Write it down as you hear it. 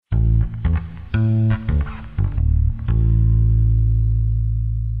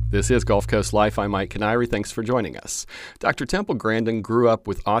This is Gulf Coast Life. I'm Mike Canary. Thanks for joining us. Dr. Temple Grandin grew up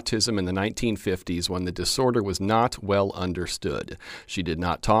with autism in the 1950s when the disorder was not well understood. She did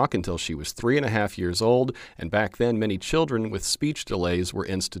not talk until she was 3.5 years old, and back then many children with speech delays were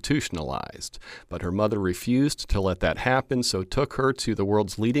institutionalized. But her mother refused to let that happen, so took her to the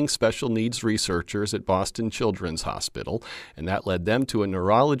world's leading special needs researchers at Boston Children's Hospital, and that led them to a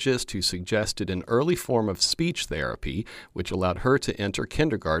neurologist who suggested an early form of speech therapy, which allowed her to enter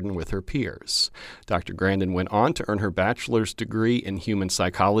kindergarten with her peers. Dr. Grandin went on to earn her bachelor's degree in human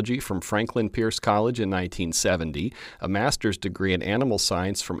psychology from Franklin Pierce College in 1970, a master's degree in animal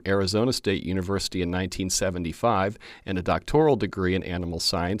science from Arizona State University in 1975, and a doctoral degree in animal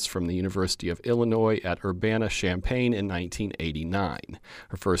science from the University of Illinois at Urbana-Champaign in 1989.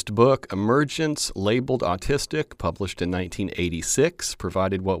 Her first book, Emergence, Labeled Autistic, published in 1986,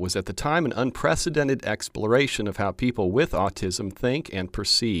 provided what was at the time an unprecedented exploration of how people with autism think and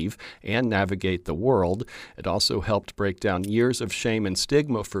perceive and navigate the world. It also helped break down years of shame and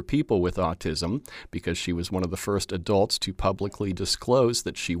stigma for people with autism because she was one of the first adults to publicly disclose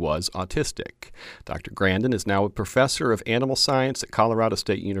that she was autistic. Dr. Grandin is now a professor of animal science at Colorado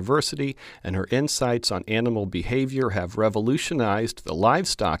State University, and her insights on animal behavior have revolutionized the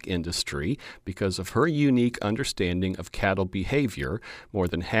livestock industry because of her unique understanding of cattle behavior. More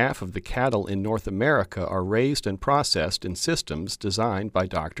than half of the cattle in North America are raised and processed in systems designed by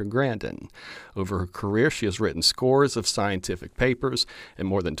Dr. Grandin. Over her career, she has written scores of scientific papers and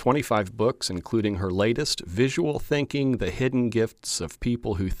more than 25 books, including her latest, Visual Thinking, The Hidden Gifts of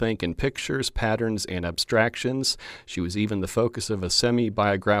People Who Think in Pictures, Patterns, and Abstractions. She was even the focus of a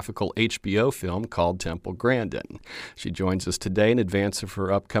semi-biographical HBO film called Temple Grandin. She joins us today in advance of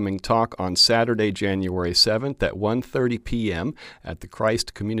her upcoming talk on Saturday, January 7th at 1:30 p.m. at the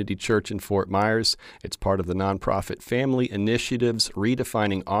Christ Community Church in Fort Myers. It's part of the nonprofit Family Initiative's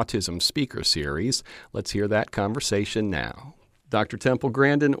Redefining Autism speaker series. Let's hear that conversation now. Dr. Temple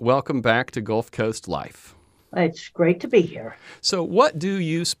Grandin, welcome back to Gulf Coast Life. It's great to be here. So what do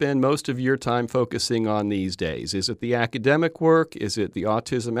you spend most of your time focusing on these days? Is it the academic work? Is it the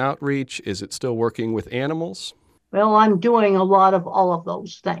autism outreach? Is it still working with animals? Well, I'm doing a lot of all of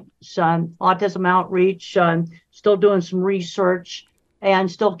those things. Autism outreach, still doing some research,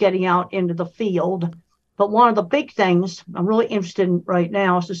 and still getting out into the field. But one of the big things I'm really interested in right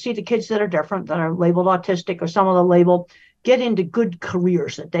now is to see the kids that are different, that are labeled autistic or some of the label, get into good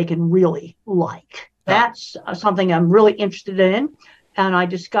careers that they can really like. That's something I'm really interested in. And I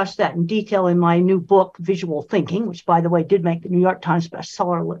discussed that in detail in my new book, Visual Thinking, which, by the way, did make the New York Times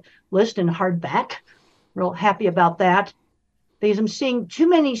bestseller list in hardback. Real happy about that. Because I'm seeing too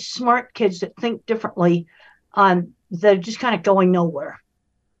many smart kids that think differently that are just kind of going nowhere.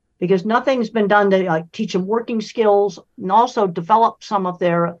 Because nothing's been done to teach them working skills and also develop some of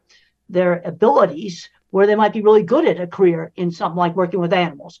their abilities where they might be really good at a career in something like working with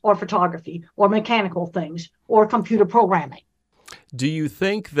animals or photography or mechanical things or computer programming. Do you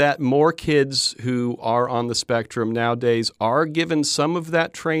think that more kids who are on the spectrum nowadays are given some of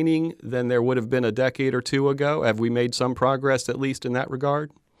that training than there would have been a decade or two ago? Have we made some progress, at least in that regard?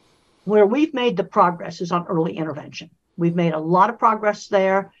 Where we've made the progress is on early intervention. We've made a lot of progress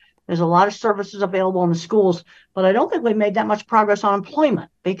there. There's a lot of services available in the schools, but I don't think we've made that much progress on employment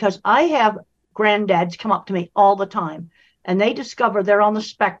because I have granddads come up to me all the time and they discover they're on the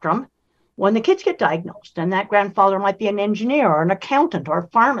spectrum when the kids get diagnosed, and that grandfather might be an engineer or an accountant or a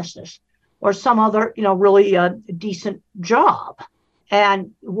pharmacist or some other, really decent job.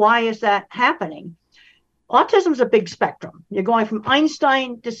 And why is that happening? Autism is a big spectrum. You're going from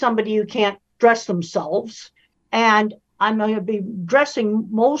Einstein to somebody who can't dress themselves, and I'm going to be addressing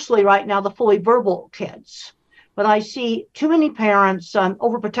mostly right now the fully verbal kids. But I see too many parents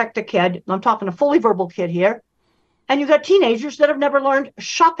overprotect a kid. I'm talking a fully verbal kid here. And you've got teenagers that have never learned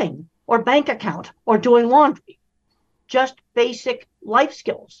shopping or bank account or doing laundry. Just basic life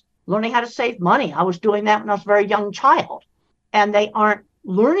skills, learning how to save money. I was doing that when I was a very young child. And they aren't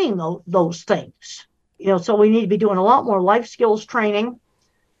learning those things. So we need to be doing a lot more life skills training.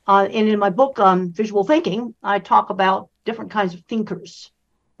 And in my book, Visual Thinking, I talk about different kinds of thinkers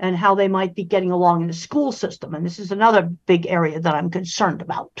and how they might be getting along in the school system. And this is another big area that I'm concerned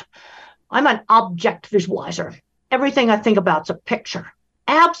about. I'm an object visualizer. Everything I think about is a picture.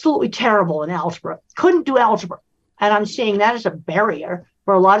 Absolutely terrible in algebra. Couldn't do algebra. And I'm seeing that as a barrier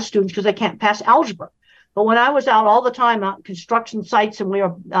for a lot of students because they can't pass algebra. But when I was out all the time on construction sites and we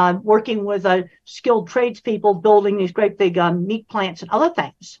were working with skilled tradespeople building these great big meat plants and other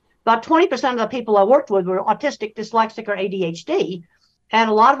things, about 20% of the people I worked with were autistic, dyslexic, or ADHD. And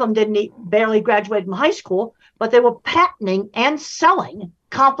a lot of them barely graduated from high school, but they were patenting and selling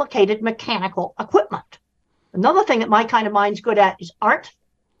complicated mechanical equipment. Another thing that my kind of mind's good at is art,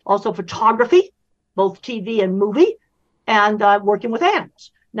 also photography, both TV and movie, and working with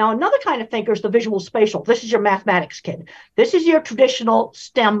animals. Now, another kind of thinker is the visual spatial. This is your mathematics kid. This is your traditional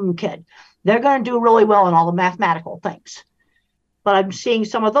STEM kid. They're going to do really well in all the mathematical things. But I'm seeing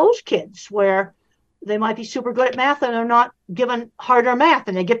some of those kids where they might be super good at math and they're not given harder math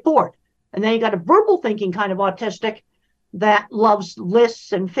and they get bored. And then you got a verbal thinking kind of autistic that loves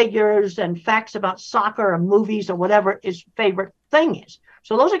lists and figures and facts about soccer and movies or whatever his favorite thing is.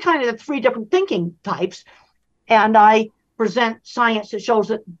 So those are kind of the three different thinking types. And I present science that shows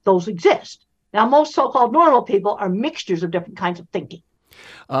that those exist. Now, most so-called normal people are mixtures of different kinds of thinking.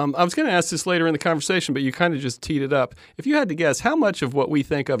 I was going to ask this later in the conversation, but you kind of just teed it up. If you had to guess, how much of what we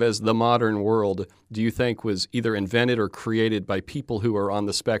think of as the modern world do you think was either invented or created by people who are on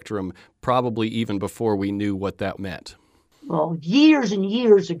the spectrum, probably even before we knew what that meant? Well, years and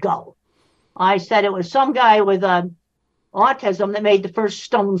years ago, I said it was some guy with autism that made the first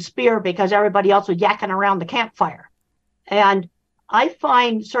stone spear because everybody else was yakking around the campfire. And I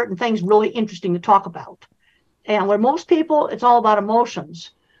find certain things really interesting to talk about. And where most people, it's all about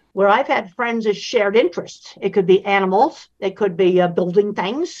emotions. Where I've had friends as shared interests. It could be animals. It could be building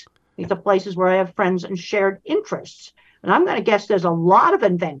things. These are places where I have friends and shared interests. And I'm going to guess there's a lot of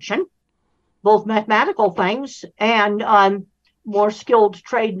invention, both mathematical things and more skilled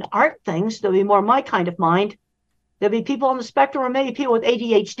trade and art things. There'll be more my kind of mind. There'll be people on the spectrum, or maybe people with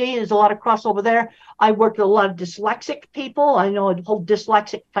ADHD. There's a lot of crossover there. I worked with a lot of dyslexic people. I know a whole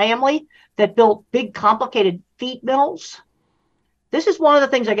dyslexic family that built big, complicated feed mills. This is one of the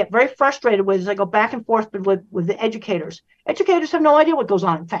things I get very frustrated with as I go back and forth with the educators. Educators have no idea what goes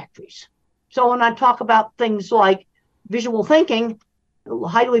on in factories. So when I talk about things like visual thinking,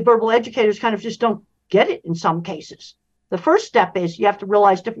 highly verbal educators kind of just don't get it in some cases. The first step is you have to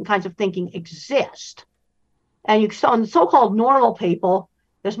realize different kinds of thinking exist. And on so-called normal people,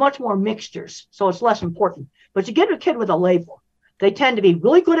 there's much more mixtures, so it's less important. But you get a kid with a label, they tend to be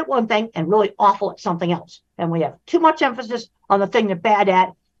really good at one thing and really awful at something else. And we have too much emphasis on the thing they're bad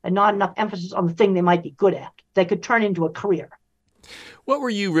at and not enough emphasis on the thing they might be good at. They could turn into a career. What were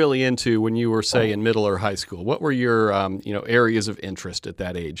you really into when you were, say, in middle or high school? What were your areas of interest at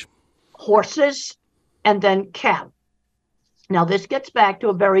that age? Horses and then cattle. Now, this gets back to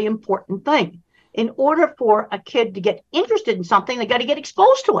a very important thing. In order for a kid to get interested in something, they got to get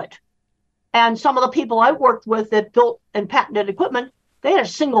exposed to it. And some of the people I worked with that built and patented equipment, they had a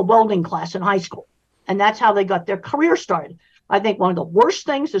single welding class in high school. And that's how they got their career started. I think one of the worst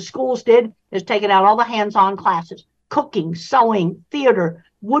things the schools did is taking out all the hands-on classes: cooking, sewing, theater,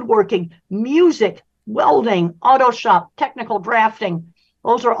 woodworking, music, welding, auto shop, technical drafting.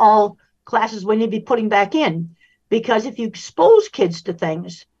 Those are all classes we need to be putting back in, because if you expose kids to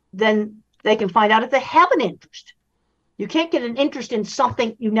things, then they can find out if they have an interest. You can't get an interest in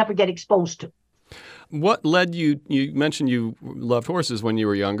something you never get exposed to. What led you mentioned you loved horses when you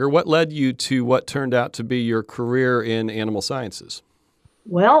were younger. What led you to what turned out to be your career in animal sciences?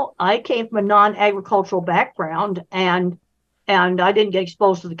 Well, I came from a non-agricultural background, and I didn't get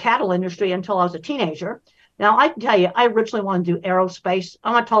exposed to the cattle industry until I was a teenager. Now, I can tell you, I originally wanted to do aerospace.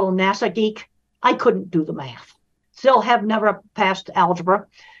 I'm a total NASA geek. I couldn't do the math. Still have never passed algebra.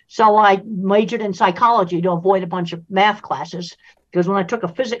 So I majored in psychology to avoid a bunch of math classes, because when I took a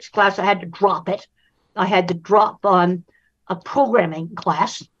physics class, I had to drop it. I had to drop on a programming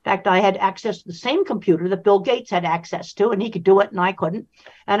class. In fact, I had access to the same computer that Bill Gates had access to, and he could do it and I couldn't.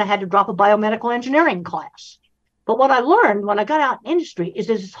 And I had to drop a biomedical engineering class. But what I learned when I got out in industry is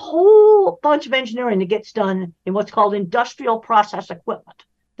there's this whole bunch of engineering that gets done in what's called industrial process equipment.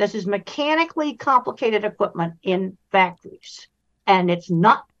 This is mechanically complicated equipment in factories. And it's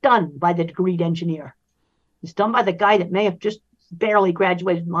not done by the degreed engineer. It's done by the guy that may have just barely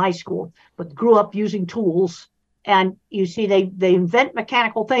graduated from high school, but grew up using tools. And you see, they invent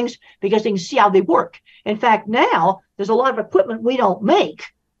mechanical things because they can see how they work. In fact, now there's a lot of equipment we don't make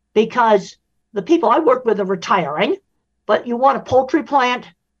because the people I work with are retiring. But you want a poultry plant,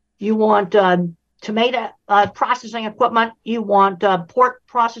 you want tomato processing equipment, you want pork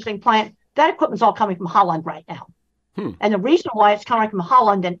processing plant. That equipment's all coming from Holland right now. And the reason why it's coming from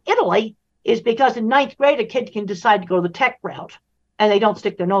Holland and Italy is because in ninth grade, a kid can decide to go the tech route and they don't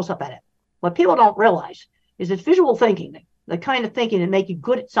stick their nose up at it. What people don't realize is that visual thinking, the kind of thinking that make you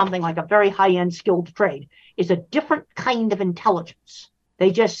good at something like a very high-end skilled trade, is a different kind of intelligence.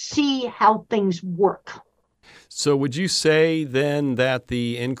 They just see how things work. So would you say then that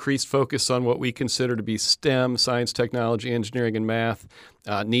the increased focus on what we consider to be STEM, science, technology, engineering, and math,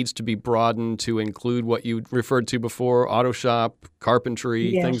 needs to be broadened to include what you referred to before, auto shop,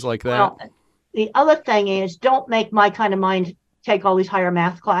 carpentry, Yes. things like that? Well, the other thing is, don't make my kind of mind take all these higher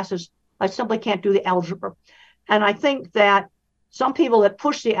math classes. I simply can't do the algebra. And I think that some people that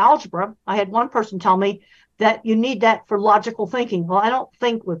push the algebra, I had one person tell me that you need that for logical thinking. Well, I don't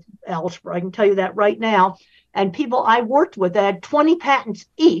think with algebra. I can tell you that right now. And people I worked with that had 20 patents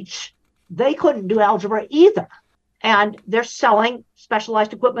each, they couldn't do algebra either. And they're selling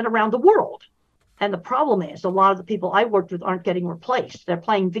specialized equipment around the world. And the problem is a lot of the people I worked with aren't getting replaced. They're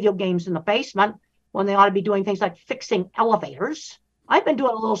playing video games in the basement when they ought to be doing things like fixing elevators. I've been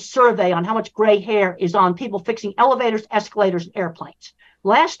doing a little survey on how much gray hair is on people fixing elevators, escalators, and airplanes.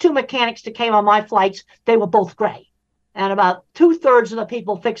 Last two mechanics that came on my flights, they were both gray. And about 2/3 of the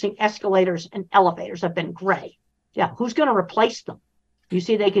people fixing escalators and elevators have been gray. Yeah, who's going to replace them? You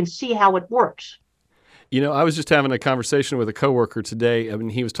see, they can see how it works. You know, I was just having a conversation with a coworker today. I mean,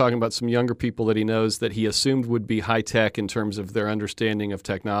 he was talking about some younger people that he knows that he assumed would be high tech in terms of their understanding of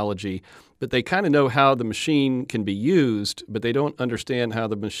technology, but they kind of know how the machine can be used, but they don't understand how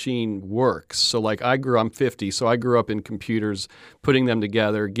the machine works. So like I'm 50, so I grew up in computers, putting them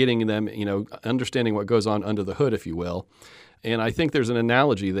together, getting them, understanding what goes on under the hood, if you will. And I think there's an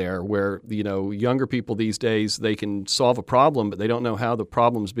analogy there where, younger people these days, they can solve a problem, but they don't know how the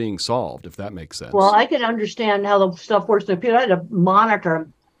problem's being solved, if that makes sense. Well, I can understand how the stuff works in the computer. I had a monitor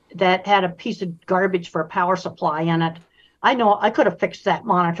that had a piece of garbage for a power supply in it. I know I could have fixed that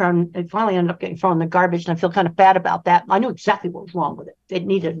monitor, and it finally ended up getting thrown in the garbage, and I feel kind of bad about that. I knew exactly what was wrong with it. It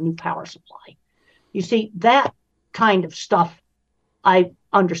needed a new power supply. You see, that kind of stuff, I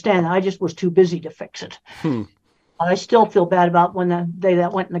understand. I just was too busy to fix it. I still feel bad about when the day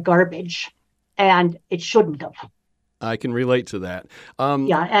that went in the garbage, and it shouldn't have. I can relate to that.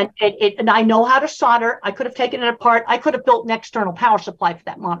 Yeah, and I know how to solder. I could have taken it apart. I could have built an external power supply for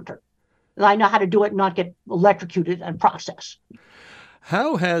that monitor. And I know how to do it and not get electrocuted in process.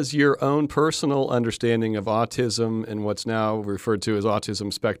 How has your own personal understanding of autism and what's now referred to as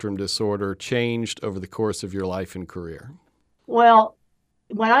autism spectrum disorder changed over the course of your life and career? Well,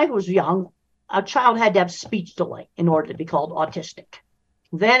 when I was young, a child had to have speech delay in order to be called autistic.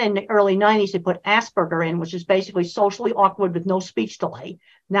 Then in the early 90s, they put Asperger in, which is basically socially awkward with no speech delay.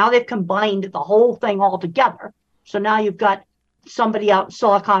 Now they've combined the whole thing all together. So now you've got somebody out in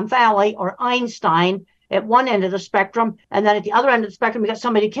Silicon Valley or Einstein at one end of the spectrum. And then at the other end of the spectrum, you've got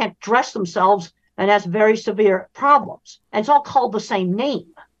somebody who can't dress themselves and has very severe problems. And it's all called the same name.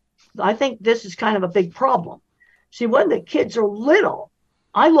 I think this is kind of a big problem. See, when the kids are little,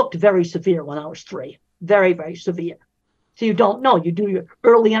 I looked very severe when I was 3, very, very severe. So you don't know. You do your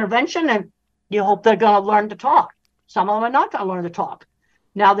early intervention and you hope they're going to learn to talk. Some of them are not going to learn to talk.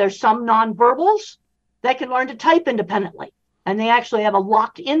 Now, there's some nonverbals that can learn to type independently. And they actually have a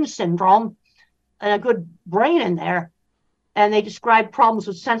locked-in syndrome and a good brain in there. And they describe problems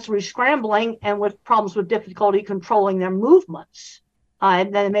with sensory scrambling and with problems with difficulty controlling their movements.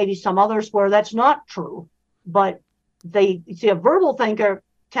 And then maybe some others where that's not true. But a verbal thinker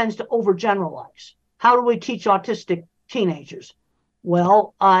tends to overgeneralize. How do we teach autistic teenagers?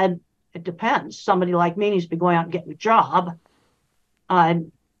 Well, it depends. Somebody like me needs to be going out and getting a job.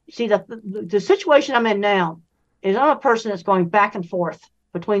 See, the situation I'm in now is I'm a person that's going back and forth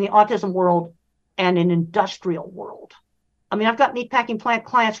between the autism world and an industrial world. I mean, I've got meatpacking plant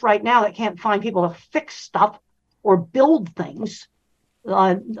clients right now that can't find people to fix stuff or build things.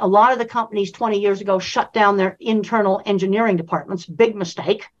 A lot of the companies 20 years ago shut down their internal engineering departments, big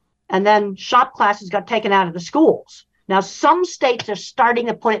mistake. And then shop classes got taken out of the schools. Now, some states are starting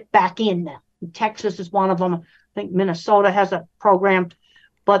to put it back in now. Texas is one of them. I think Minnesota has a program.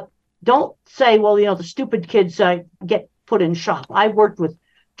 But don't say, well, the stupid kids get put in shop. I worked with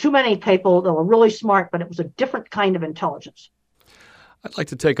too many people that were really smart, but it was a different kind of intelligence. I'd like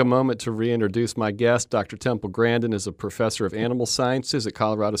to take a moment to reintroduce my guest. Dr. Temple Grandin is a professor of animal sciences at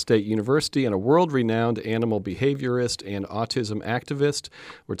Colorado State University and a world-renowned animal behaviorist and autism activist.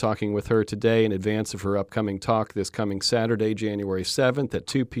 We're talking with her today in advance of her upcoming talk this coming Saturday, January 7th at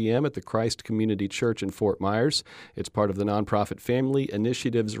 2 p.m. at the Christ Community Church in Fort Myers. It's part of the nonprofit Family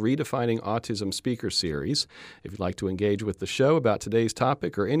Initiative's Redefining Autism speaker series. If you'd like to engage with the show about today's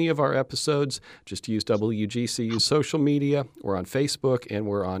topic or any of our episodes, just use WGCU's social media. We're on Facebook. And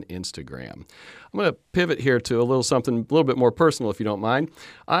we're on Instagram. I'm going to pivot here to something a little bit more personal, if you don't mind.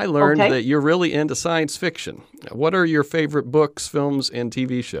 I learned that you're really into science fiction. What are your favorite books, films, and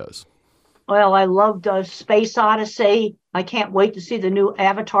TV shows? Well, I loved Space Odyssey. I can't wait to see the new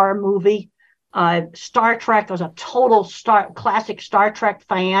Avatar movie. Star Trek. I was a total classic Star Trek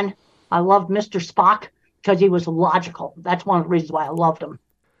fan. I loved Mr. Spock because he was logical. That's one of the reasons why I loved him.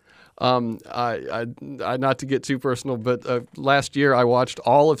 Not to get too personal, but last year I watched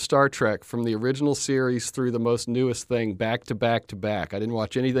all of Star Trek from the original series through the most newest thing, back to back to back. I didn't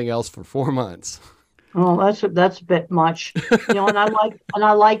watch anything else for 4 months. Oh, that's a bit much, and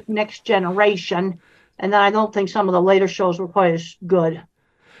I like Next Generation, and then I don't think some of the later shows were quite as good.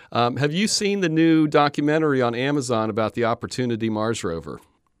 Have you seen the new documentary on Amazon about the Opportunity Mars rover?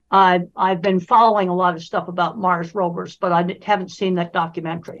 I've been following a lot of stuff about Mars rovers, but I haven't seen that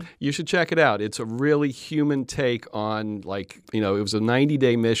documentary. You should check it out. It's a really human take on, it was a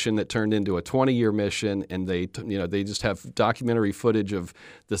 90-day mission that turned into a 20-year mission, and they just have documentary footage of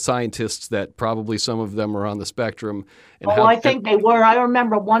the scientists that probably some of them are on the spectrum. And I think they were. I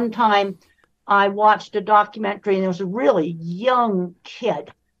remember one time I watched a documentary, and there was a really young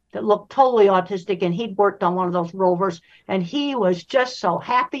kid that looked totally autistic, and he'd worked on one of those rovers, and he was just so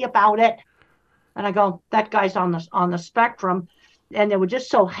happy about it. And I go, that guy's on the spectrum. And they were just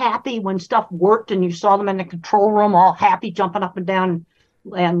so happy when stuff worked, and you saw them in the control room all happy, jumping up and down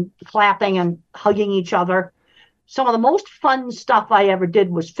and clapping and hugging each other. Some of the most fun stuff I ever did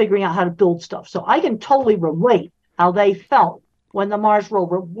was figuring out how to build stuff. So I can totally relate how they felt when the Mars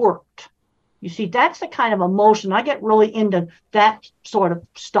rover worked. You see, that's the kind of emotion. I get really into that sort of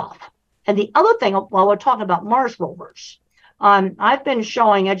stuff. And the other thing, while we're talking about Mars rovers, I've been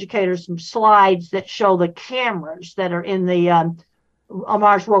showing educators some slides that show the cameras that are in the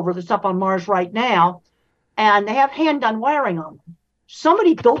Mars rover that's up on Mars right now, and they have hand-done wiring on them.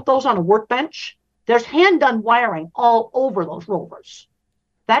 Somebody built those on a workbench. There's hand-done wiring all over those rovers.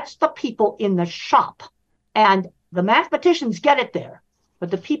 That's the people in the shop. And the mathematicians get it there,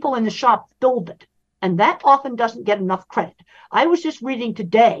 but the people in the shop build it. And that often doesn't get enough credit. I was just reading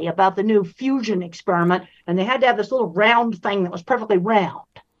today about the new fusion experiment, and they had to have this little round thing that was perfectly round.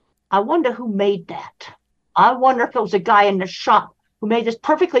 I wonder who made that. I wonder if it was a guy in the shop who made this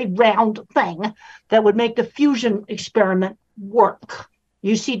perfectly round thing that would make the fusion experiment work.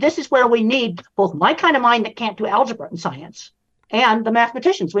 You see, this is where we need both my kind of mind that can't do algebra and science and the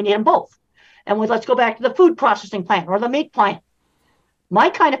mathematicians. We need them both. And let's go back to the food processing plant or the meat plant. My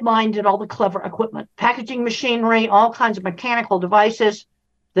kind of mind did all the clever equipment, packaging machinery, all kinds of mechanical devices.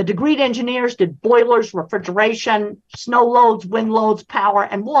 The degreed engineers did boilers, refrigeration, snow loads, wind loads, power,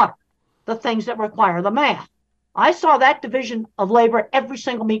 and water, the things that require the math. I saw that division of labor at every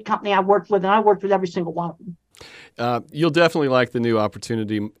single meat company I worked with, and I worked with every single one of them. You'll definitely like the new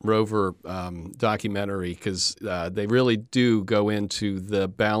Opportunity Rover documentary because they really do go into the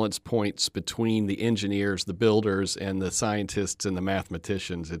balance points between the engineers, the builders, and the scientists and the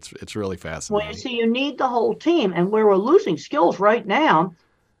mathematicians. It's really fascinating. Well, you see, you need the whole team, and where we're losing skills right now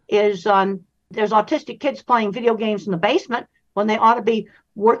is there's autistic kids playing video games in the basement when they ought to be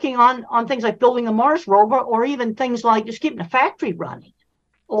working on things like building a Mars rover, or even things like just keeping a factory running,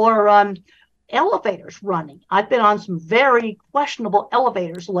 or elevators running. I've been on some very questionable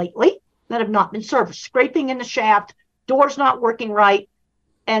elevators lately that have not been serviced, scraping in the shaft, doors not working right,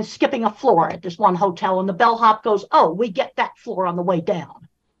 and skipping a floor at this one hotel. And the bellhop goes, "Oh, we get that floor on the way down."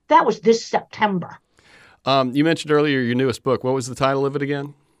 That was this September. You mentioned earlier your newest book. What was the title of it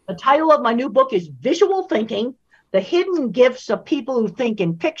again? The title of my new book is Visual Thinking: The Hidden Gifts of People Who Think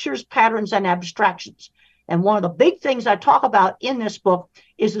in Pictures, Patterns, and Abstractions. And one of the big things I talk about in this book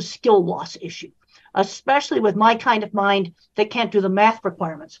is the skill loss issue, especially with my kind of mind that can't do the math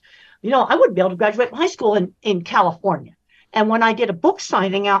requirements. I wouldn't be able to graduate from high school in California. And when I did a book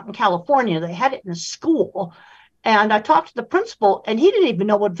signing out in California, they had it in a school. And I talked to the principal, and he didn't even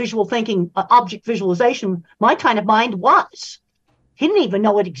know what visual thinking, object visualization, my kind of mind was. He didn't even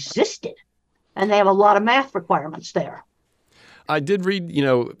know it existed. And they have a lot of math requirements there. I did read,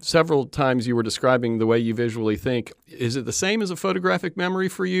 several times you were describing the way you visually think. Is it the same as a photographic memory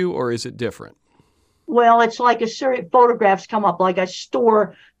for you, or is it different? Well, it's like a series of photographs come up, like I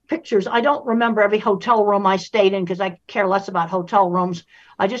store pictures. I don't remember every hotel room I stayed in because I care less about hotel rooms.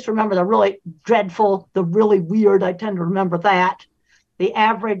 I just remember the really dreadful, the really weird. I tend to remember that. The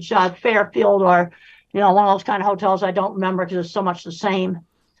average Fairfield or, one of those kind of hotels I don't remember because it's so much the same.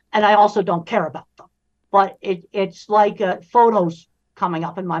 And I also don't care about them. But it's like photos coming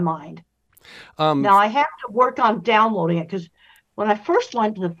up in my mind. Now, I have to work on downloading it because when I first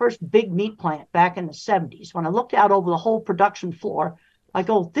went to the first big meat plant back in the 70s, when I looked out over the whole production floor, I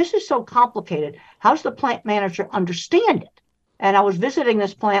go, this is so complicated. How does the plant manager understand it? And I was visiting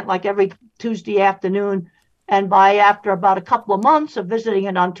this plant like every Tuesday afternoon. And after about a couple of months of visiting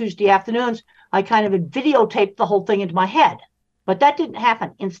it on Tuesday afternoons, I kind of had videotaped the whole thing into my head. But that didn't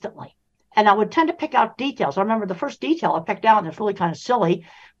happen instantly. And I would tend to pick out details. I remember the first detail I picked out, and it's really kind of silly,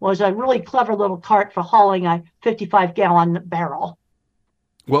 was a really clever little cart for hauling a 55-gallon barrel.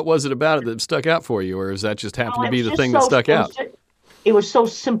 What was it about it that stuck out for you, or is that just happened to be the thing so, that stuck out? It was so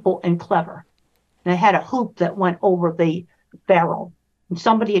simple and clever. And it had a hoop that went over the barrel. And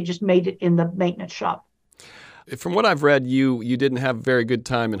somebody had just made it in the maintenance shop. From what I've read, you didn't have a very good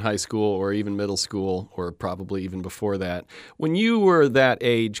time in high school or even middle school, or probably even before that. When you were that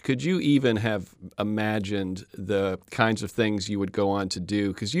age, could you even have imagined the kinds of things you would go on to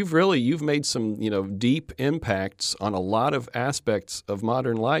do? Because you've made some deep impacts on a lot of aspects of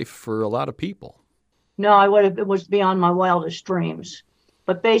modern life for a lot of people. No, it was beyond my wildest dreams.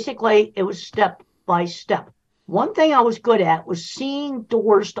 But basically, it was step by step. One thing I was good at was seeing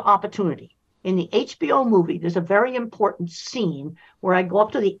doors to opportunity. In the HBO movie, there's a very important scene where I go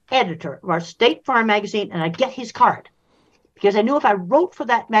up to the editor of our State Farm magazine and I get his card, because I knew if I wrote for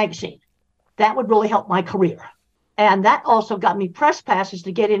that magazine, that would really help my career. And that also got me press passes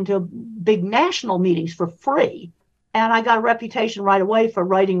to get into big national meetings for free. And I got a reputation right away for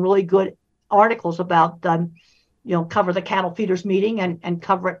writing really good articles about, cover the cattle feeders meeting and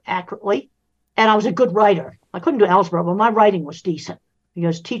cover it accurately. And I was a good writer. I couldn't do algebra, but my writing was decent,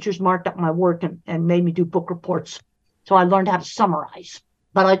 because teachers marked up my work and made me do book reports. So I learned how to summarize.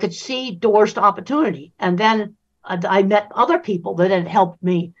 But I could see doors to opportunity. And then I met other people that had helped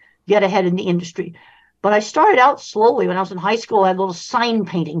me get ahead in the industry. But I started out slowly. When I was in high school, I had a little sign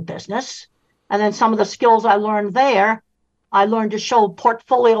painting business. And then some of the skills I learned there, I learned to show a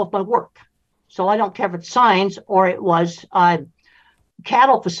portfolio of my work. So I don't care if it's signs or it was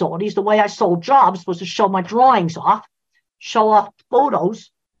cattle facilities. The way I sold jobs was to show my drawings off, show off photos,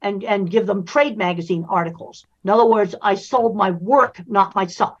 and give them trade magazine articles. In other words, I sold my work, not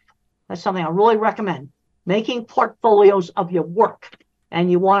myself. That's something I really recommend. Making portfolios of your work. And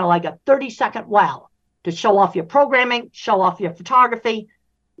you want like a 30-second wow to show off your programming, show off your photography,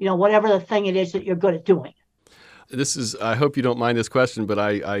 whatever the thing it is that you're good at doing. I hope you don't mind this question, but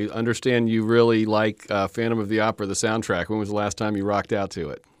I understand you really like Phantom of the Opera, the soundtrack. When was the last time you rocked out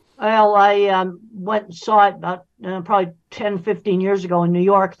to it? Well, I went and saw it about probably 10, 15 years ago in New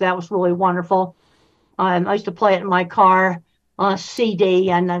York. That was really wonderful. I used to play it in my car on a CD,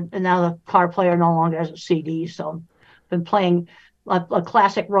 and now the car player no longer has a CD. So I've been playing a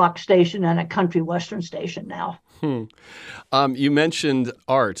classic rock station and a country western station now. You mentioned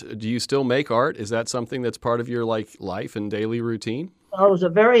art. Do you still make art? Is that something that's part of your life and daily routine? It was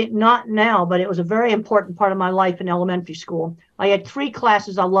not now, but it was a very important part of my life in elementary school. I had 3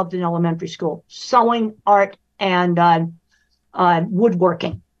 classes I loved in elementary school: sewing, art, and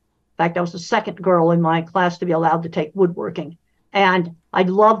woodworking. In fact, I was the second girl in my class to be allowed to take woodworking. And I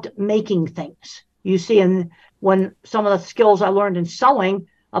loved making things. You see, when some of the skills I learned in sewing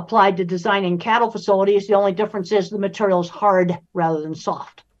applied to designing cattle facilities, the only difference is the material is hard rather than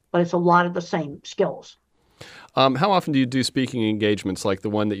soft. But it's a lot of the same skills. How often do you do speaking engagements like the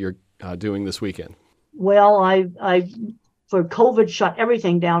one that you're doing this weekend? Well, I for COVID shut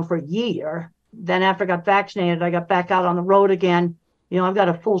everything down for a year. Then after I got vaccinated, I got back out on the road again. I've got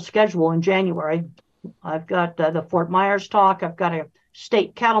a full schedule in January. I've got the Fort Myers talk. I've got a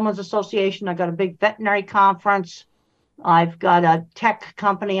State Cattlemen's Association. I've got a big veterinary conference. I've got a tech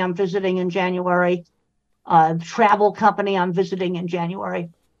company I'm visiting in January, a travel company I'm visiting in January.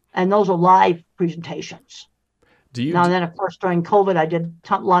 And those are live presentations. Then, of course, during COVID, I did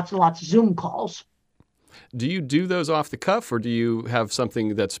lots and lots of Zoom calls. Do you do those off the cuff, or do you have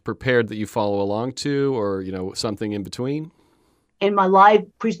something that's prepared that you follow along to, or something in between? In my live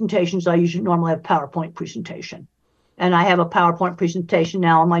presentations, I normally have a PowerPoint presentation. And I have a PowerPoint presentation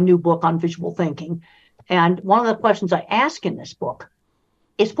now in my new book on visual thinking. And one of the questions I ask in this book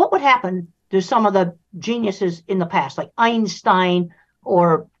is what would happen to some of the geniuses in the past, like Einstein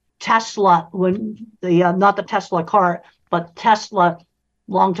or Tesla, when not the Tesla car, but Tesla,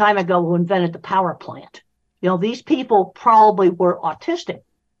 long time ago, who invented the power plant. These people probably were autistic.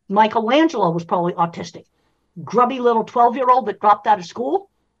 Michelangelo was probably autistic. Grubby little 12-year-old that dropped out of school,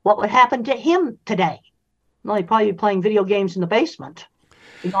 what would happen to him today? Well, he'd probably be playing video games in the basement.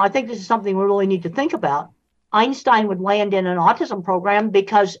 I think this is something we really need to think about. Einstein would land in an autism program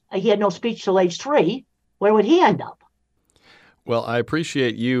because he had no speech till age 3. Where would he end up? Well, I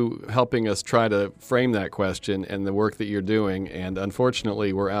appreciate you helping us try to frame that question and the work that you're doing. And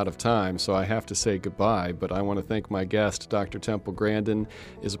unfortunately, we're out of time, so I have to say goodbye. But I want to thank my guest, Dr. Temple Grandin,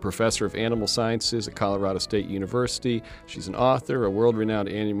 is a professor of animal sciences at Colorado State University. She's an author, a world-renowned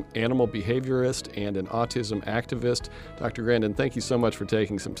animal behaviorist, and an autism activist. Dr. Grandin, thank you so much for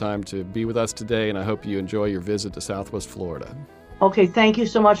taking some time to be with us today, and I hope you enjoy your visit to Southwest Florida. Okay, thank you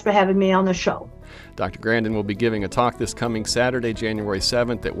so much for having me on the show. Dr. Grandin will be giving a talk this coming Saturday, January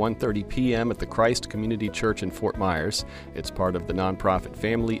 7th at 1:30 p.m. at the Christ Community Church in Fort Myers. It's part of the nonprofit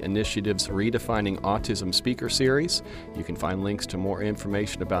Family Initiative's Redefining Autism speaker series. You can find links to more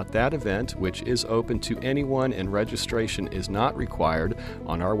information about that event, which is open to anyone and registration is not required,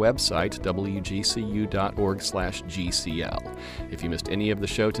 on our website, wgcu.org/GCL. If you missed any of the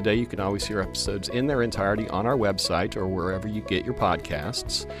show today, you can always hear episodes in their entirety on our website or wherever you get your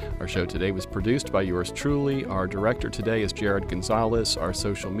podcasts. Our show today was produced by yours truly. Our director today is Jared Gonzalez. Our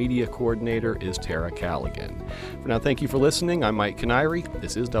social media coordinator is Tara Callaghan. For now, thank you for listening. I'm Mike Canary.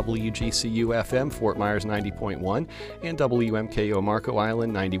 This is WGCU-FM, Fort Myers 90.1, and WMKO Marco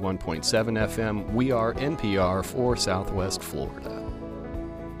Island 91.7 FM. We are NPR for Southwest Florida.